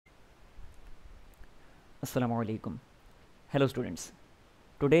Assalamu alaikum. Hello students.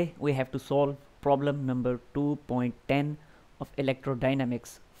 Today we have to solve problem number 2.10 of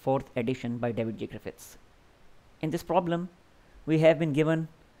Electrodynamics 4th edition by David J. Griffiths. In this problem we have been given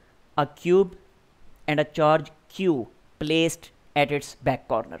a cube and a charge Q placed at its back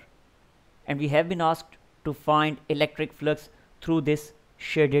corner, and we have been asked to find electric flux through this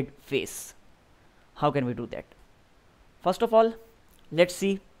shaded face. How can we do that? First of all, let's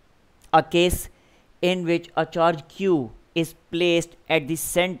see a case in which a charge Q is placed at the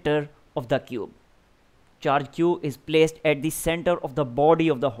center of the cube. Charge Q is placed at the center of the body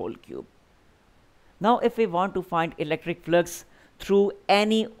of the whole cube. Now if we want to find electric flux through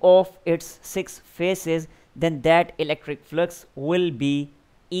any of its 6 faces, then that electric flux will be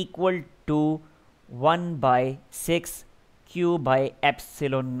equal to 1 by 6 Q by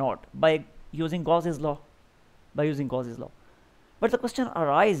epsilon naught by using Gauss's law. But the question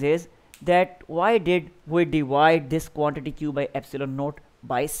arises that why did we divide this quantity Q by epsilon naught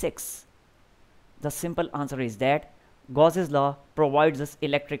by 6? The simple answer is that Gauss's law provides us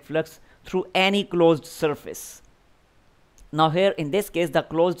electric flux through any closed surface. Now here in this case the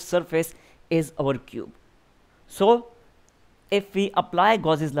closed surface is our cube. So if we apply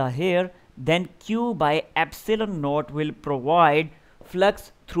Gauss's law here, then Q by epsilon naught will provide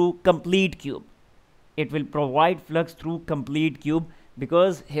flux through complete cube. It will provide flux through complete cube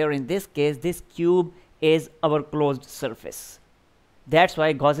because here in this case this cube is our closed surface. That's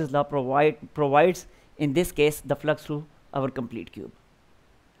why Gauss's law provides in this case the flux through our complete cube.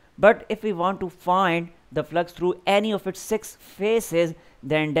 But if we want to find the flux through any of its 6 faces,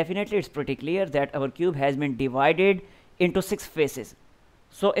 then definitely it's pretty clear that our cube has been divided into 6 faces.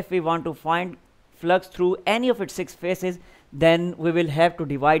 So if we want to find flux through any of its 6 faces, then we will have to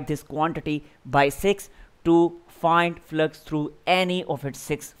divide this quantity by 6 to find flux through any of its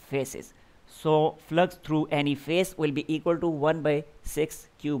 6 faces. So flux through any face will be equal to 1 by 6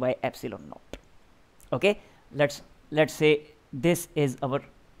 Q by epsilon naught. Okay, let's say this is our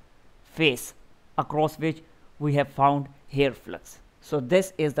face across which we have found here flux. So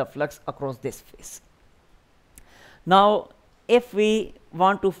this is the flux across this face. Now if we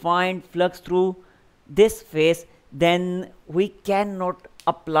want to find flux through this face, then we cannot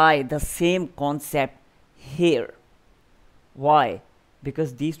apply the same concept here. Why?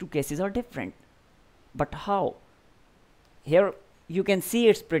 Because these two cases are different. But how? Here you can see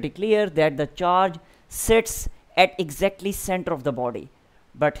it's pretty clear that the charge sits at exactly center of the body,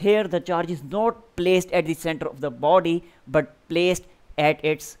 but here the charge is not placed at the center of the body but placed at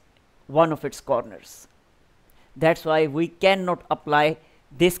one of its corners. That's why we cannot apply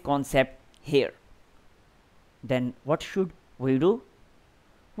this concept here. Then what should we do?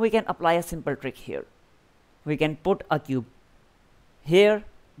 We can apply a simple trick here. We can put a cube here,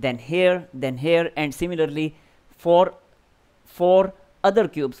 then here, then here, and similarly for 4 other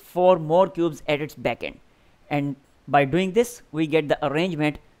cubes, 4 more cubes at its back end. And by doing this, we get the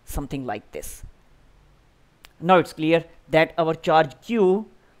arrangement something like this. Now it's clear that our charge Q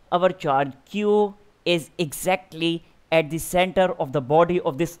is exactly at the center of the body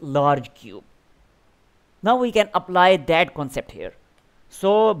of this large cube. Now we can apply that concept here.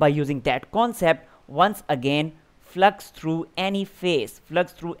 So by using that concept, once again, flux through any face,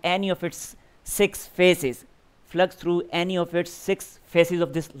 flux through any of its 6 faces, flux through any of its 6 faces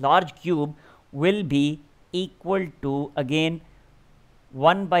of this large cube will be equal to again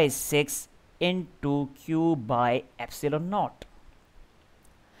 1 by 6 into Q by epsilon naught.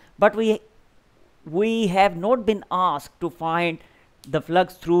 But we have not been asked to find the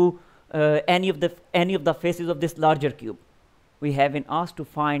flux through any of the faces of this larger cube. We have been asked to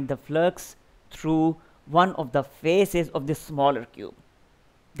find the flux through one of the faces of this smaller cube.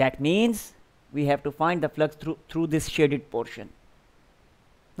 That means we have to find the flux through this shaded portion.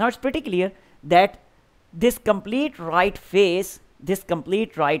 Now it's pretty clear that this complete right face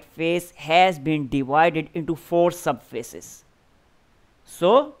has been divided into 4 subfaces.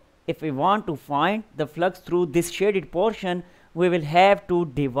 So if we want to find the flux through this shaded portion, we will have to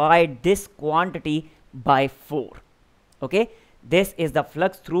divide this quantity by 4. Okay, this is the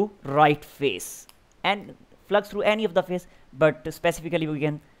flux through right face and flux through any of the face, but specifically we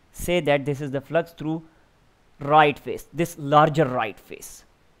can say that this is the flux through right face, this larger right face.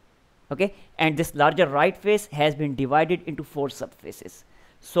 Okay, and this larger right face has been divided into 4 subfaces.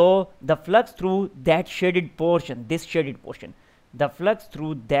 So the flux through that shaded portion, the flux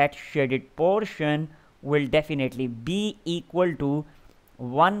through that shaded portion will definitely be equal to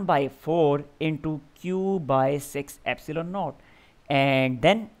 1 by 4 into Q by 6 epsilon naught, and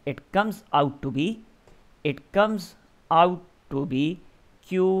then it comes out to be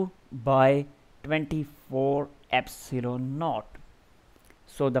Q by 24 epsilon naught.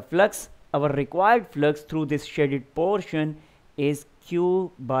 So the flux, our required flux through this shaded portion is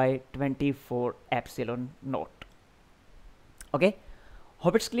Q by 24 epsilon naught. Okay,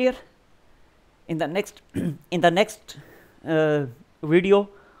 hope it's clear. In the next video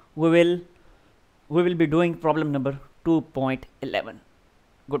we will be doing problem number 2.11.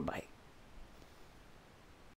 Goodbye.